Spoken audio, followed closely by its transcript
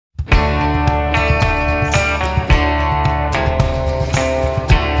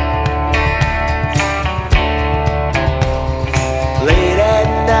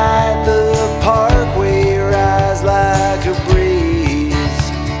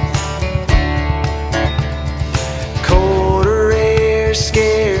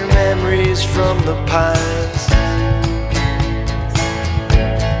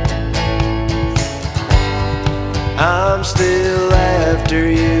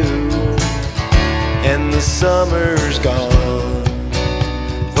summer's gone.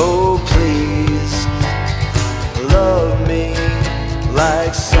 Oh, please love me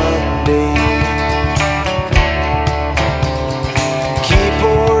like someday.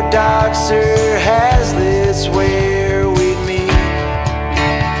 Keyboard Doxer has this where we'd meet.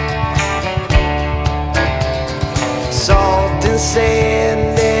 Salt and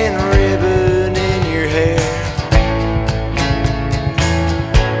sand and ribbon in your hair.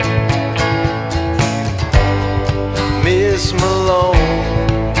 Miss Malone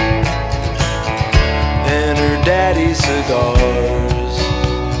and her daddy's cigars.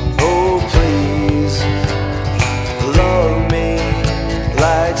 Oh, please love me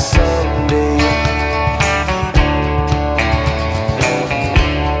like someday.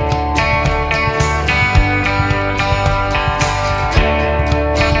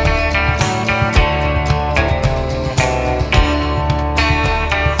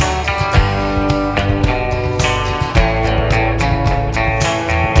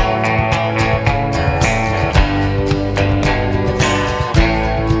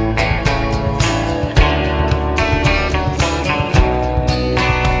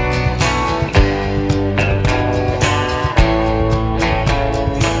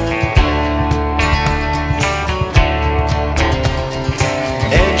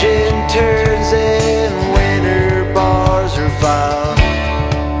 Engine turns and winter bars are found.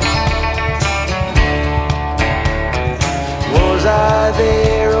 Was I there?